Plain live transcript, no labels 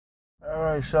All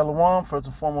right, Shalom. First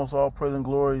and foremost, all praise and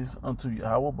glories unto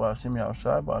Yahweh, Ba'ashem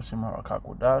Yahushai, Ba'ashem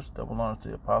Harakakwadash, double honor to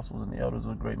the apostles and the elders of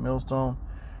the great millstone,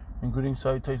 and greetings,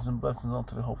 salutations, and blessings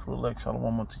unto the hopeful elect.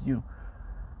 Shalom unto you.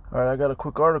 All right, I got a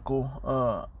quick article.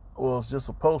 Well, it's just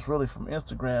a post really from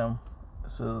Instagram. It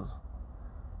says,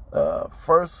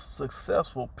 first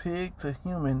successful pig to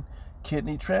human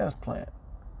kidney transplant.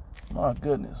 My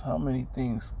goodness, how many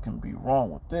things can be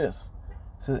wrong with this?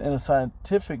 It says, in a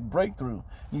scientific breakthrough.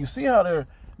 You see how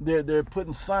they're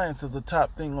putting science as the top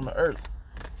thing on the earth,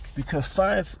 because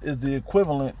science is the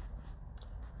equivalent,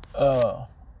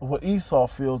 what Esau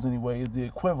feels anyway, is the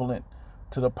equivalent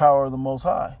to the power of the Most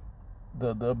High,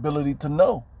 the ability to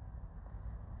know.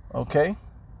 Okay?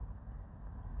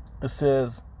 It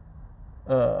says,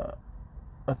 a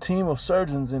team of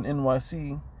surgeons in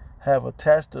NYC have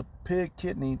attached a pig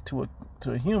kidney to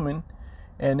a human,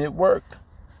 and it worked.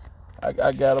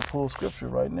 I gotta pull scripture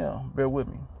right now. Bear with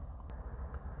me.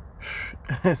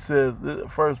 It says,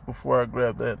 first, before I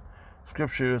grab that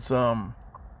scripture, it's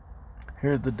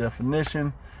here's the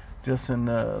definition, just in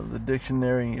the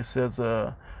dictionary. It says,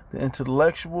 the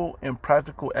intellectual and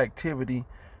practical activity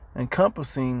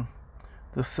encompassing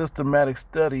the systematic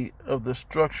study of the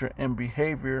structure and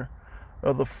behavior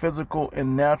of the physical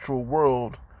and natural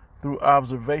world through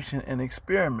observation and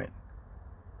experiment.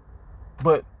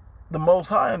 But the Most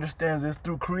High understands this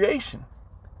through creation.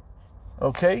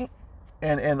 Okay?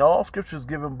 And all scripture is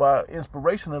given by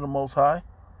inspiration of the Most High.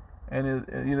 And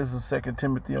this is 2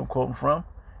 Timothy I'm quoting from.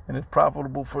 And it's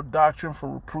profitable for doctrine, for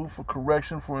reproof, for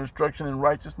correction, for instruction in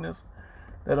righteousness,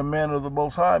 that a man of the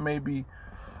Most High may be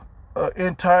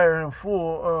entire and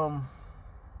full,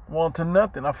 want to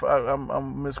nothing.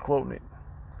 I'm misquoting it.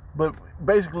 But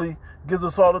basically gives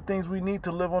us all the things we need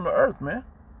to live on the earth, man.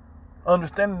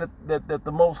 Understanding that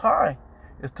the Most High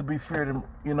is to be feared and,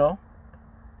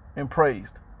 and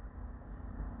praised.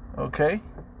 Okay?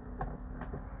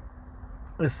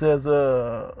 It says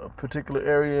a particular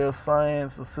area of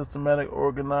science, a systematic,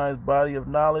 organized body of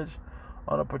knowledge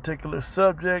on a particular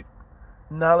subject.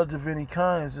 Knowledge of any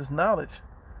kind is just knowledge,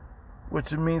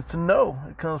 which it means to know.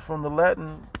 It comes from the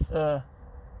Latin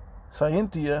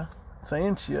scientia,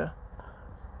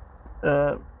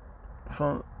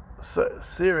 from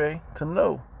sire, to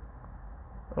know.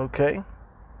 Okay?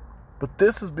 But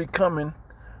this is becoming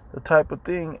the type of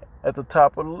thing at the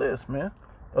top of the list, man.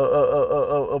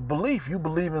 A belief. You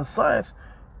believe in science.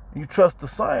 You trust the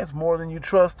science more than you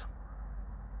trust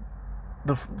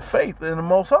the faith in the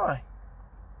Most High.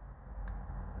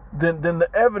 Than the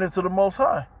evidence of the Most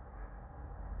High.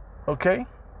 Okay?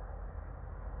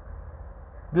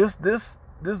 This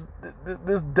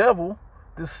devil,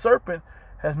 this serpent,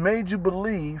 has made you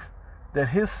believe that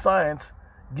his science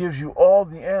gives you all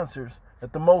the answers,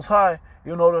 that the Most High,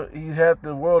 that he had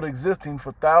the world existing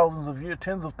for thousands of years,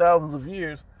 tens of thousands of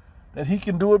years, that he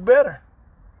can do it better.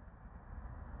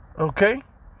 Okay?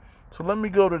 So let me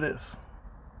go to this.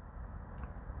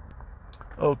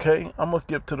 Okay, I'm going to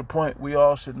skip to the point. We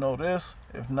all should know this.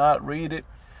 If not, read it.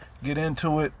 Get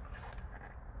into it.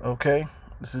 Okay?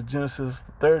 This is Genesis,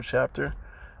 the 3rd chapter.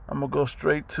 I'm going to go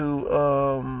straight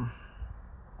to...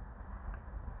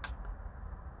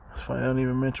 It's funny, I don't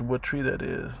even mention what tree that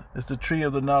is. It's the tree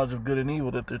of the knowledge of good and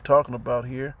evil that they're talking about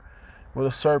here, where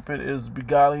the serpent is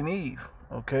beguiling Eve.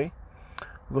 Okay?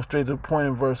 We'll go straight to the point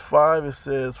in verse 5. It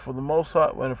says, for the Most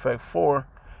High, matter of fact, 4,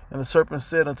 and the serpent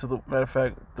said unto the, matter of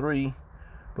fact, 3,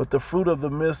 but the fruit of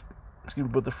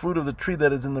the tree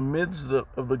that is in the midst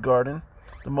of the garden,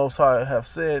 the Most High hath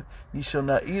said, ye shall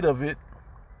not eat of it,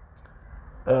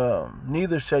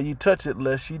 neither shall ye touch it,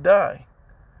 lest ye die.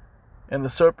 And the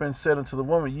serpent said unto the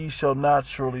woman, ye shall not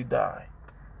surely die.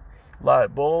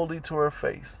 Lied boldly to her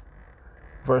face.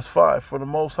 Verse 5, for the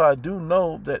Most High do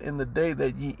know that in the day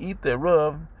that ye eat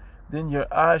thereof, then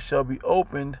your eyes shall be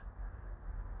opened,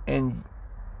 and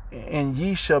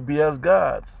ye shall be as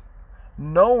gods,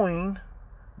 knowing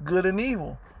good and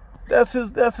evil. That's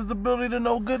his ability to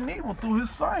know good and evil through his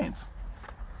science.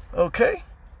 Okay?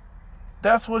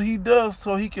 That's what he does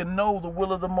so he can know the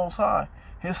will of the Most High.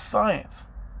 His science.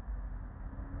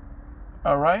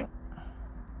 All right?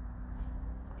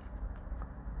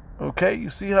 Okay, you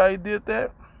see how he did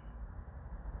that?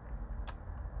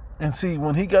 And see,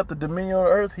 when he got the dominion on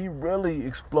earth, he really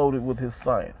exploded with his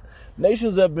science.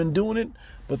 Nations have been doing it,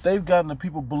 but they've gotten the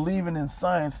people believing in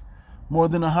science more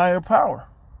than a higher power.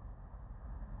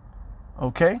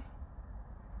 Okay?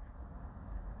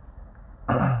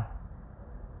 Back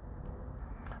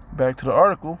to the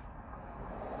article.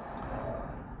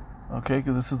 Okay,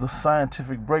 because this is a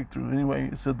scientific breakthrough. Anyway,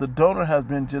 it said the donor has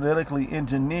been genetically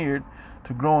engineered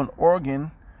to grow an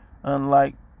organ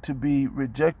unlike to be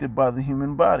rejected by the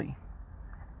human body.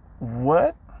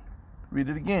 What? Read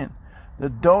it again. The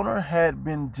donor had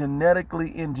been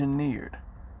genetically engineered.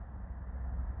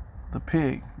 The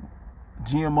pig,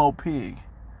 GMO pig,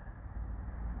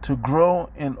 to grow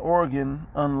an organ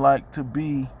unlike to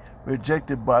be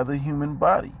rejected by the human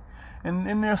body. And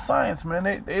in their science,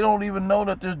 man, they don't even know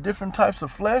that there's different types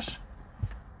of flesh.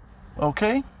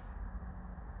 Okay?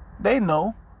 They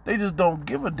know. They just don't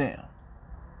give a damn.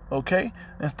 Okay?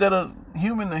 Instead of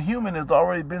human to human has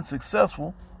already been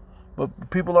successful,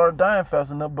 but people aren't dying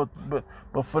fast enough. But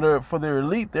for their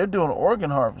elite, they're doing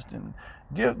organ harvesting.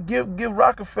 Give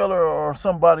Rockefeller or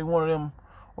somebody one of them,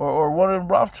 or one of them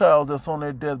Rothschilds that's on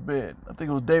their deathbed. I think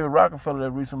it was David Rockefeller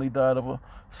that recently died of a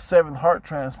 7th heart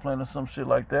transplant or some shit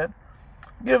like that.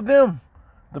 Give them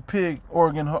the pig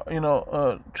organ,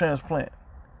 transplant.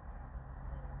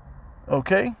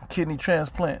 Okay? Kidney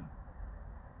transplant.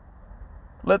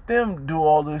 Let them do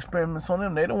all the experiments on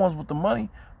them. They the ones with the money.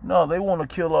 No, they want to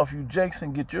kill off you jakes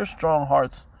and get your strong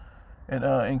hearts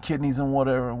and kidneys and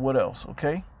whatever. What else?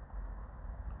 Okay?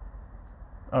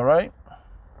 All right?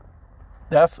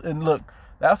 That's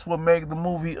what made the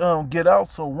movie Get Out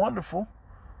so wonderful.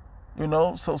 You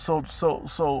know, so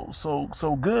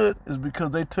good is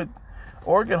because they took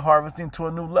organ harvesting to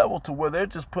a new level to where they're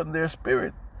just putting their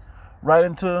spirit right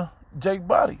into Jake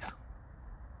bodies.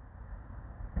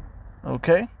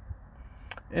 Okay?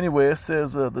 Anyway, it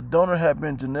says the donor had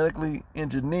been genetically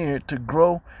engineered to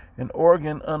grow an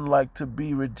organ unlike to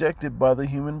be rejected by the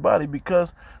human body,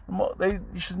 because you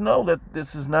should know that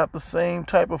this is not the same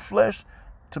type of flesh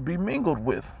to be mingled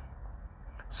with.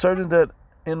 Surgeons at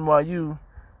NYU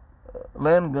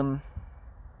Langone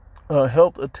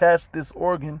helped attach this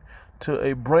organ to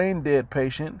a brain-dead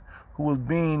patient who was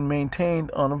being maintained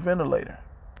on a ventilator.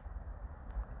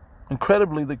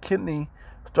 Incredibly, the kidney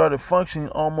started functioning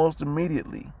almost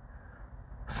immediately.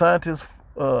 Scientists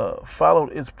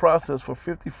followed its process for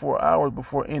 54 hours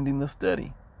before ending the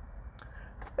study.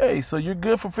 Hey, so you're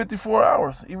good for 54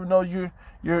 hours, even though you're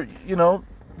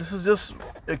this is just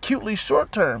acutely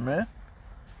short term, man.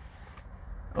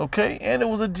 Okay? And it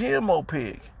was a GMO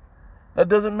pig. That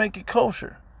doesn't make it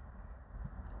kosher.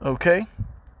 Okay?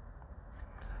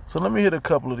 So let me hit a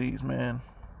couple of these, man.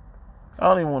 I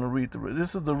don't even want to read the rest.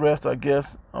 This is the rest, I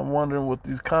guess. I'm wondering what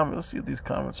these comments, let's see what these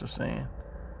comments are saying.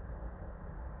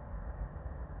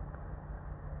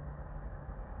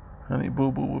 Honey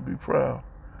Boo Boo would be proud.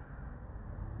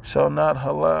 Shall not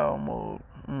halal mode.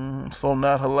 So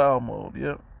not halal mode,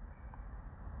 yep.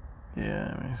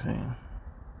 Yeah, let me see.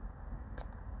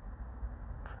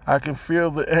 I can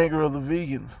feel the anger of the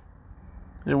vegans.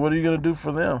 Yeah, what are you going to do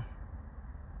for them?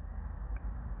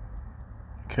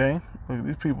 Okay, look,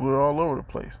 these people are all over the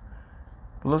place.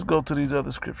 But let's go to these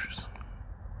other scriptures.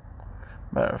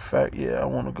 Matter of fact, yeah, I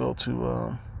want to go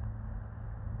to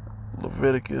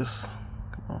Leviticus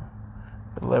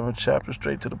 11th chapter,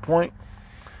 straight to the point.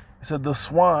 It said the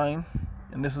swine,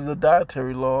 and this is the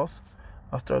dietary laws.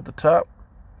 I'll start at the top.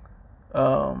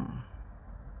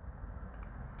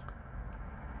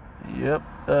 Yep,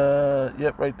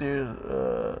 right there.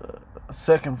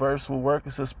 Second verse will work.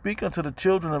 It says, "Speak unto the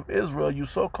children of Israel, you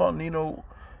so-called Negro,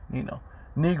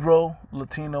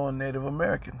 Latino, and Native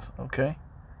Americans." Okay,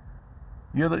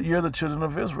 you're the children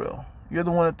of Israel. You're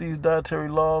the one that these dietary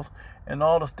laws and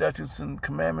all the statutes and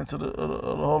commandments of the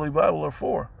Holy Bible are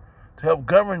for, to help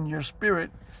govern your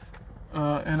spirit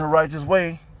in a righteous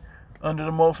way under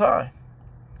the Most High.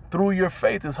 Through your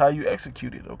faith is how you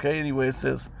execute it. Okay. Anyway, it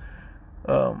says,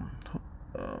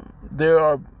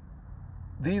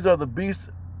 these are the beasts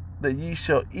that ye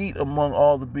shall eat among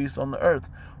all the beasts on the earth.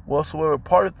 Whatsoever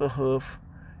parteth the hoof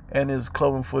and is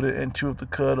cloven-footed and cheweth the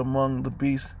cud among the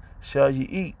beasts shall ye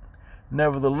eat.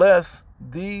 Nevertheless,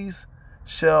 these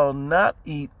shall not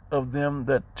eat of them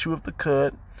that cheweth the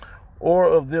cud, or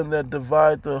of them that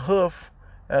divide the hoof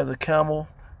as a camel,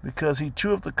 because he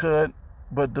cheweth the cud,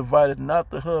 but divideth not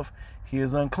the hoof, he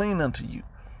is unclean unto you.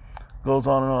 Goes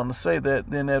on and on to say that.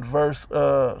 Then at verse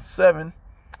 7,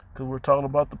 because we're talking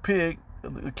about the pig,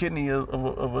 the kidney of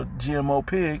a GMO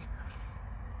pig,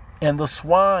 and the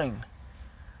swine,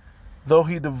 though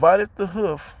he divideth the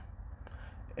hoof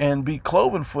and be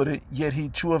cloven-footed, yet he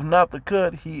cheweth not the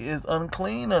cud, he is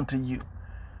unclean unto you.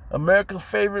 America's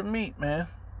favorite meat, man.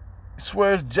 I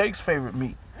swear it's Jake's favorite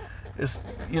meat. It's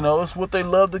what they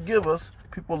love to give us.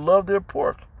 People love their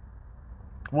pork.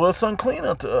 Well, it's unclean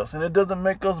unto us, and it doesn't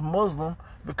make us Muslim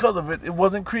because of it. It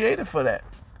wasn't created for that.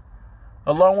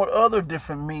 Along with other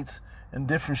different meats and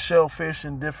different shellfish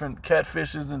and different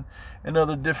catfishes and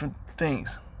other different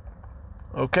things.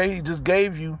 Okay, he just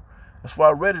gave you, that's why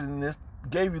I read it in this,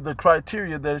 gave you the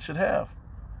criteria that it should have.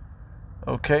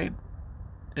 Okay?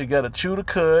 It got to chew the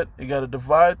cud. It got to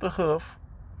divide the hoof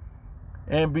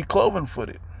and be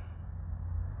cloven-footed.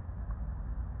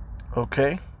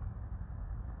 Okay?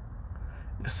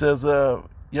 It says, verse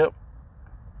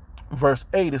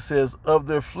 8, it says, of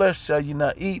their flesh shall ye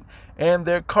not eat, and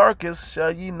their carcass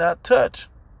shall ye not touch.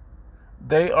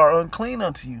 They are unclean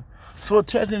unto you. So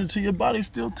attaching it to your body is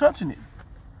still touching it.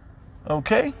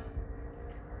 Okay?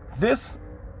 This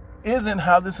isn't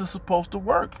how this is supposed to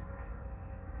work.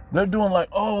 They're doing like,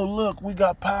 oh, look, we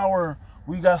got power.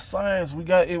 We got science.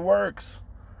 It works.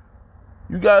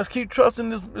 You guys keep trusting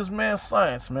this man's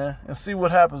science, man, and see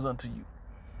what happens unto you.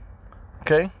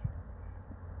 Okay?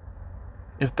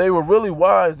 If they were really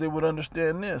wise, they would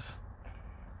understand this.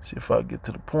 See if I get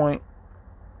to the point.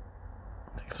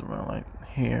 I think it's around like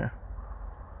here.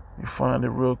 You find it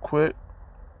real quick.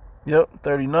 Yep,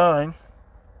 39.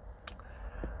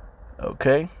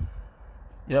 Okay.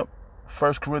 Yep.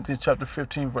 1 Corinthians chapter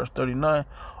 15, verse 39.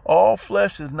 All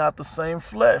flesh is not the same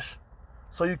flesh.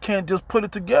 So you can't just put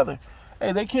it together.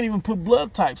 Hey, they can't even put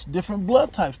different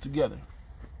blood types together.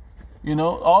 You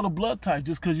know, all the blood types,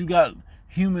 just because you got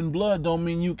human blood don't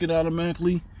mean you can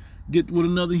automatically get with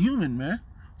another human, man.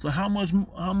 So how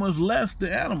much less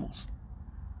the animals?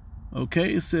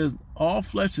 Okay, it says all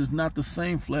flesh is not the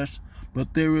same flesh,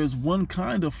 but there is one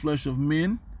kind of flesh of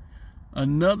men,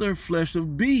 another flesh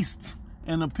of beasts,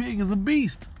 and a pig is a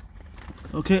beast.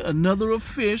 Okay, another of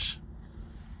fish,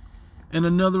 and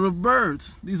another of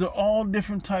birds. These are all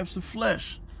different types of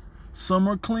flesh. Some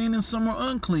are clean and some are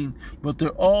unclean, but they're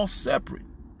all separate.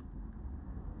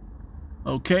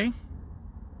 Okay?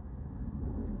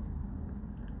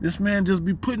 This man just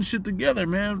be putting shit together,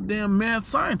 man. Damn mad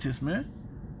scientist, man.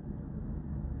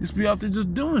 Just be out there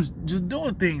just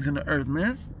doing things in the earth,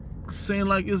 man. Saying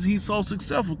like he's so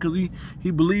successful because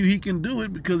he believes he can do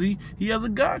it because he has a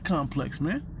God complex,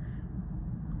 man.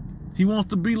 He wants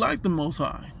to be like the Most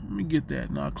High. Let me get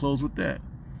that. Now I'll close with that.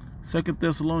 2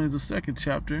 Thessalonians, the 2nd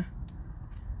chapter.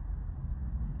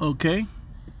 Okay.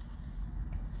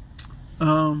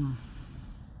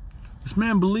 This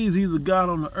man believes he's a God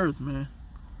on the earth, man.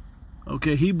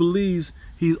 Okay, he believes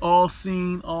he's all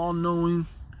seeing, all knowing,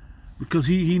 because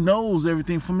he knows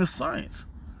everything from his science.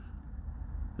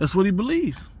 That's what he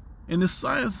believes. And his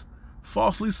science,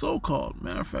 falsely so-called.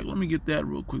 Matter of fact, let me get that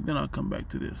real quick, then I'll come back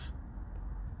to this.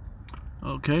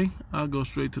 Okay, I'll go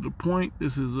straight to the point.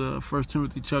 This is 1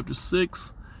 Timothy chapter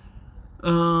 6.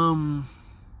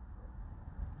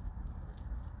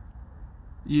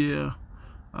 Yeah,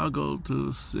 I'll go to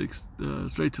the 6th,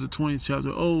 straight to the 20th chapter.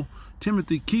 Oh,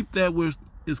 Timothy, keep that which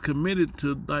is committed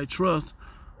to thy trust.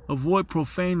 Avoid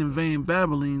profane and vain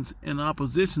babblings and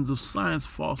oppositions of science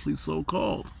falsely so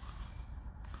called.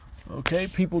 Okay,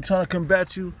 people trying to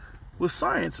combat you with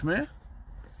science, man.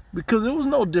 Because it was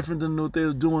no different than what they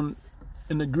was doing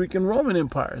in the Greek and Roman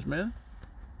empires, man.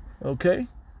 Okay?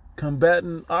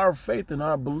 Combating our faith and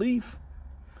our belief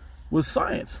with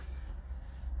science.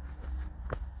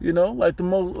 You know, like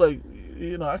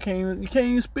you can't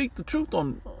even speak the truth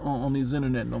on these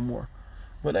internet no more.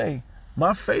 But hey,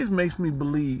 my faith makes me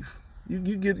believe.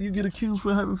 You get accused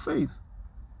for having faith.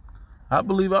 I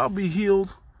believe I'll be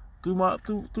healed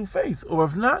through faith. Or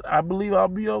if not, I believe I'll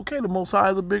be okay. The Most High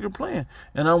has a bigger plan,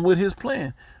 and I'm with his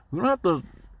plan. We don't have to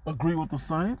agree with the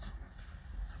science,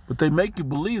 but they make you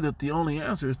believe that the only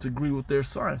answer is to agree with their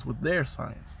science,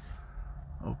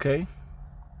 Okay?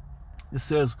 It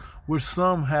says, which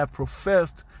some have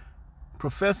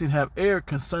professing have erred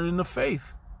concerning the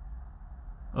faith.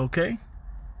 Okay?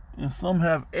 And some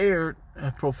have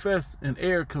professed and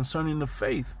erred concerning the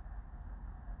faith.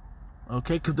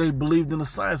 Okay? Because they believed in the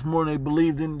science more than they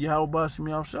believed in Yahweh Bashim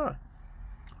Yahushai.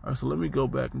 All right, so let me go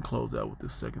back and close out with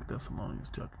this 2 Thessalonians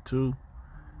chapter 2.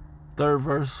 3rd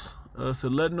verse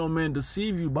said, let no man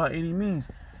deceive you by any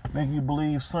means, making you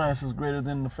believe science is greater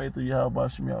than the faith of Yahweh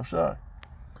Bashim Yahushai.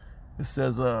 It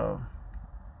says, for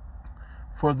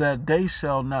that day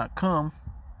shall not come,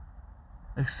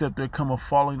 except there come a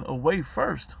falling away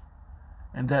first,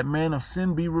 and that man of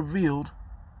sin be revealed,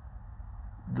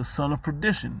 the son of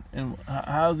perdition. And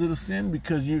how is it a sin?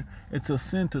 Because it's a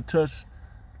sin to touch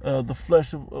the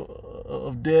flesh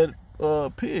of dead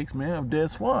pigs, man, of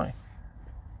dead swine.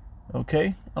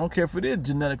 Okay? I don't care if it is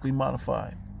genetically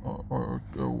modified or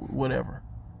whatever.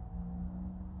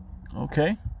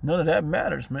 Okay? None of that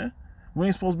matters, man. We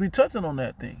ain't supposed to be touching on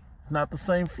that thing. It's not the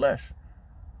same flesh.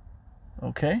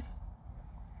 Okay?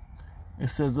 It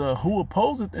says, who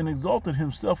opposeth and exalted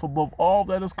himself above all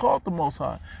that is called the Most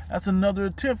High. That's another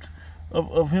attempt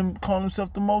of him calling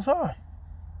himself the Most High.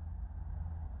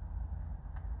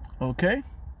 Okay?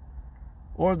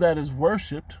 Or that is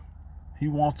worshipped He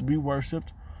wants to be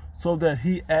worshipped, so that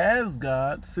he, as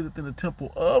God, sitteth in the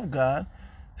temple of God,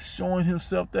 showing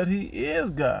himself that he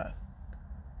is God.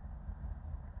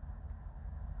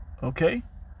 Okay?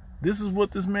 This is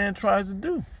what this man tries to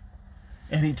do.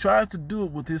 And he tries to do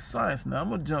it with his science. Now, I'm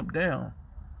going to jump down.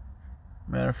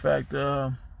 Matter of fact,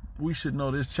 we should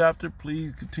know this chapter.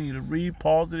 Please continue to read.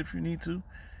 Pause it if you need to.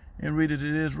 And read it.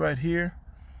 It is right here.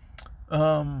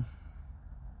 I'll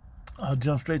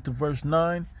jump straight to verse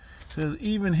 9. It says,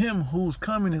 even him whose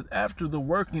coming is after the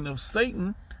working of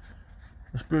Satan,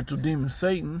 the spiritual demon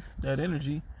Satan, that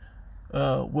energy,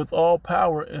 with all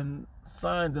power and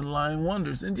signs and lying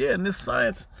wonders. And yeah, and this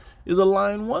science is a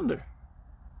lying wonder.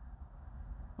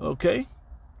 Okay?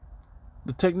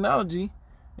 The technology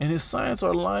and his science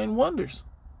are lying wonders.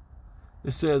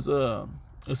 It says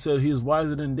he is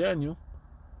wiser than Daniel.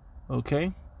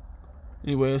 Okay?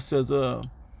 Anyway, it says, and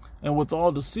with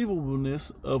all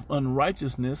deceivableness of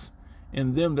unrighteousness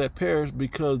in them that perish,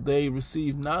 because they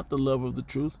receive not the love of the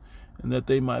truth, and that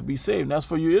they might be saved. And that's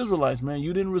for you Israelites, man.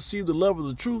 You didn't receive the love of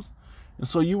the truth, and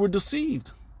so you were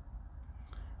deceived.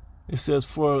 It says,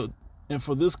 for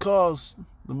this cause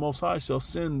the Most High shall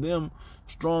send them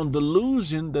strong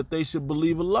delusion that they should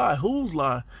believe a lie. Whose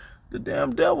lie? The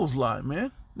damn devil's lie,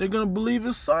 man. They're going to believe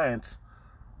his science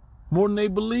more than they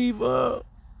believe the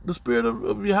spirit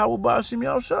of Yahweh Ba'ashim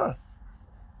Yahushua.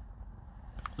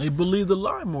 They believe the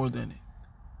lie more than it.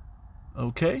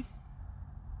 Okay?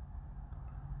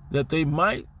 That they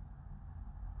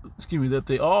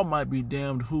all might be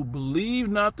damned who believe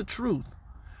not the truth.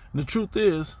 And the truth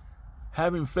is,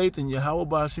 having faith in Yahweh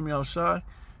Ba'ashim Yahushua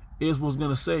is what's going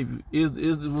to save you,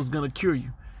 is what's going to cure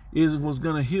you, is what's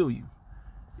going to heal you,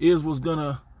 is what's going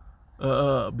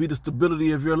to be the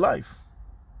stability of your life.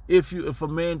 If a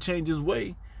man changes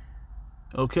way,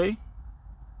 okay,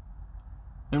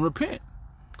 and repent.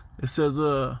 It says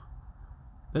that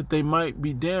they might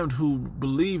be damned who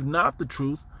believe not the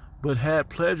truth, but had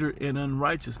pleasure in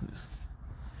unrighteousness.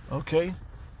 Okay?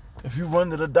 If you run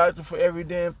to the doctor for every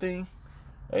damn thing,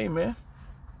 hey, man,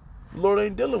 the Lord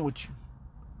ain't dealing with you.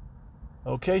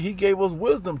 Okay? He gave us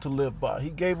wisdom to live by. He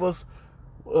gave us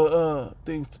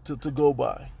things to go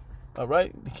by. All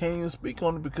right? You can't even speak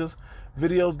on it because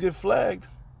videos get flagged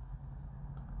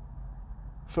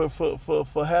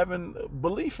for having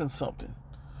belief in something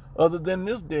other than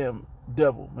this damn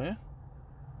devil, man.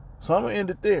 So I'm going to end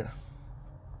it there.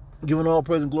 Giving all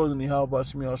praise and glory to Yahweh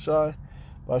Ba'ashim Yahushua,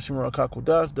 Ba'ashim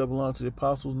Rakakodash, double honor to the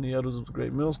apostles and the elders of the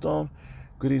great millstone.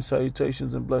 Greetings,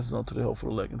 salutations, and blessings unto the hopeful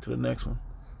elect. Until the next one.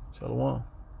 Shalom.